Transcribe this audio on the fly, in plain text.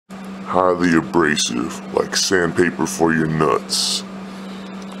highly abrasive, like sandpaper for your nuts.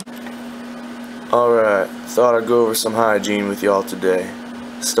 Alright, thought I'd go over some hygiene with y'all today.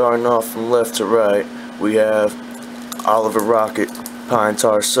 Starting off from left to right, we have Oliver Rocket Pine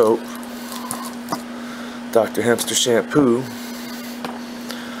Tar Soap, Dr. Hempster Shampoo,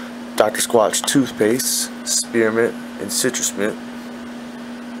 Dr. Squatch Toothpaste, Spearmint and Citrus Mint,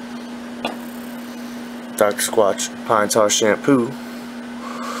 Dr. Squatch Pine Tar Shampoo,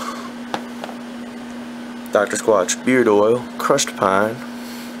 Dr. Squatch Beard Oil, Crushed Pine,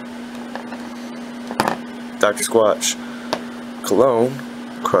 Dr. Squatch Cologne,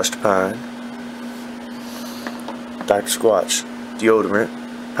 Crushed Pine, Dr. Squatch Deodorant,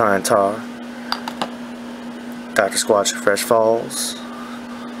 Pine Tar, Dr. Squatch Fresh Falls,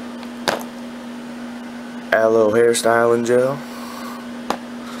 Aloe Hairstyling Gel,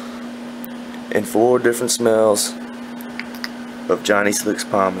 and 4 different smells of Johnny Slick's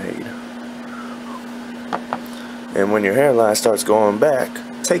pomade. And when your hairline starts going back,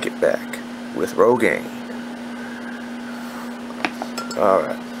 take it back with Rogaine.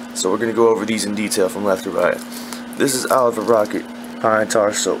 Alright, so we're going to go over these in detail from left to right. This is Oliver Rocket Pine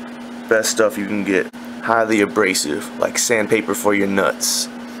Tar Soap. Best stuff you can get. Highly abrasive, like sandpaper for your nuts.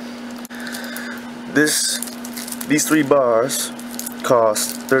 These 3 bars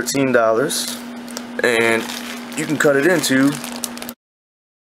cost $13, and you can cut it into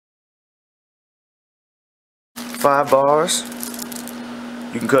 5 bars.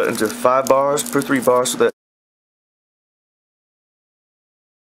 You can cut into 5 bars per 3 bars, so that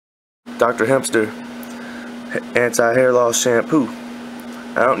Dr. Hempster Anti-Hair Loss Shampoo.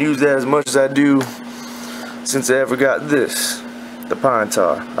 I don't use that as much as I do since I ever got this, the Pine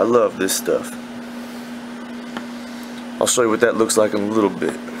Tar. I love this stuff. I'll show you what that looks like in a little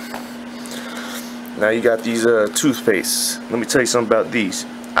bit. Now you got these toothpastes. Let me tell you something about these.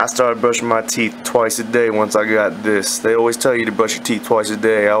 I started brushing my teeth twice a day once I got this. They always tell you to brush your teeth twice a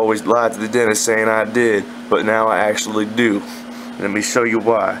day. I always lied to the dentist saying I did, but now I actually do. Let me show you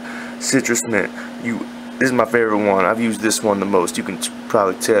why. Citrus Mint. This is my favorite one. I've used this one the most. You can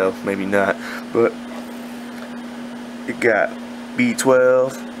probably tell, maybe not, but it got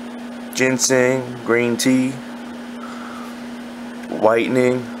B12, ginseng, green tea,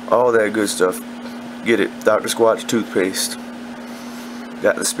 whitening, all that good stuff. Get it, Dr. Squatch toothpaste.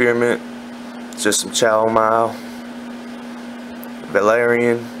 Got the Spearmint, just some chamomile,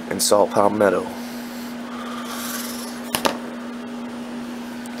 valerian, and salt palmetto.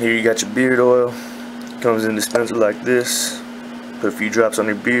 Here you got your beard oil. Comes in a dispenser like this. Put a few drops on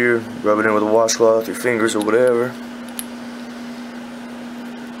your beard, rub it in with a washcloth, your fingers or whatever.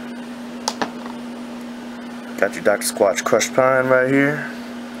 Got your Dr. Squatch Crushed Pine right here.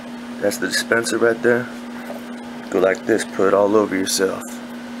 That's the dispenser right there. Go like this, put it all over yourself.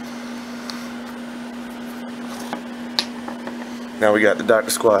 Now we got the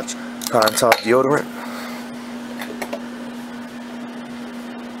Dr. Squatch Pine Tar Deodorant.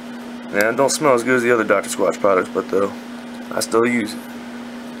 Yeah, it don't smell as good as the other Dr. Squatch products, but though, I still use it.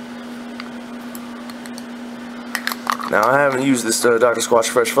 Now I haven't used this Dr. Squatch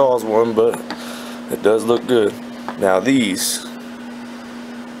Fresh Falls one, but it does look good. Now these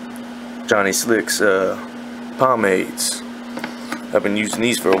Johnny Slick's pomades, I've been using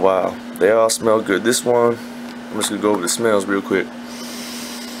these for a while. They all smell good. This one, I'm just gonna go over the smells real quick.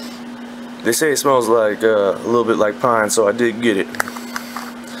 They say it smells like a little bit like pine, so I did get it.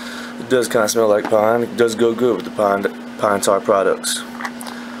 It does kind of smell like pine. It does go good with the pine tar products.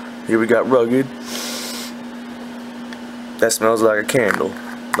 Here we got Rugged. That smells like a candle,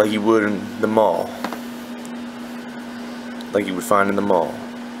 like you would in the mall, like you would find in the mall.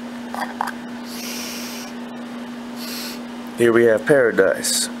 Here we have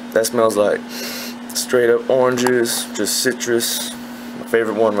Paradise. That smells like straight up oranges, just citrus. My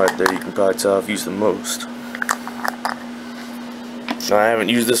favorite one right there. You can probably tell I've used the most. Now I haven't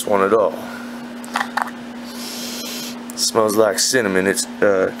used this one at all. It smells like cinnamon. It's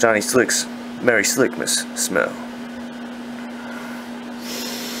Johnny Slick's Merry Slickmas smell.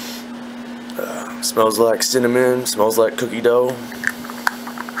 Smells like cinnamon. Smells like cookie dough.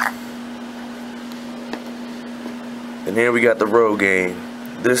 And here we got the Rogaine.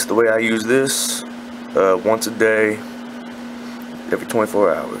 This, the way I use this, once a day, every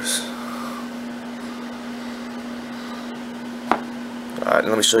 24 hours. Alright,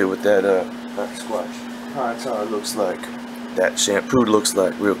 let me show you what that Dr. Squatch Pine Tar looks like. That shampoo looks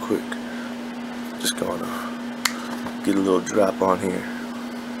like real quick. Just gonna get a little drop on here.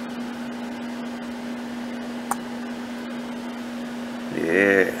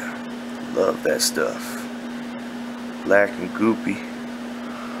 Yeah, love that stuff. Black and goopy.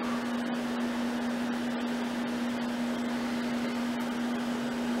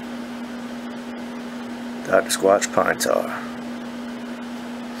 Dr. Squatch Pine Tar.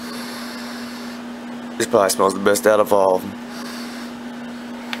 This probably smells the best out of all of them.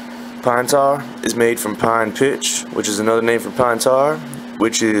 Pine tar is made from pine pitch, which is another name for pine tar,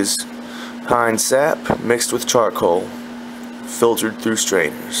 which is pine sap mixed with charcoal, filtered through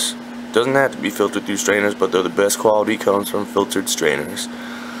strainers. Doesn't have to be filtered through strainers, but they're the best quality, comes from filtered strainers.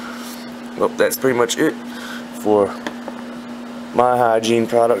 Well, that's pretty much it for my hygiene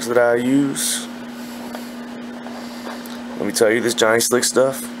products that I use. Let me tell you, this Johnny Slick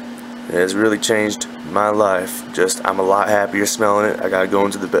stuff has really changed my life. I'm a lot happier smelling it. I gotta go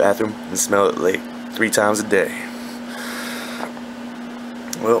into the bathroom and smell it like 3 times a day.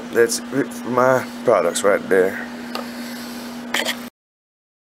 Well, that's it for my products right there.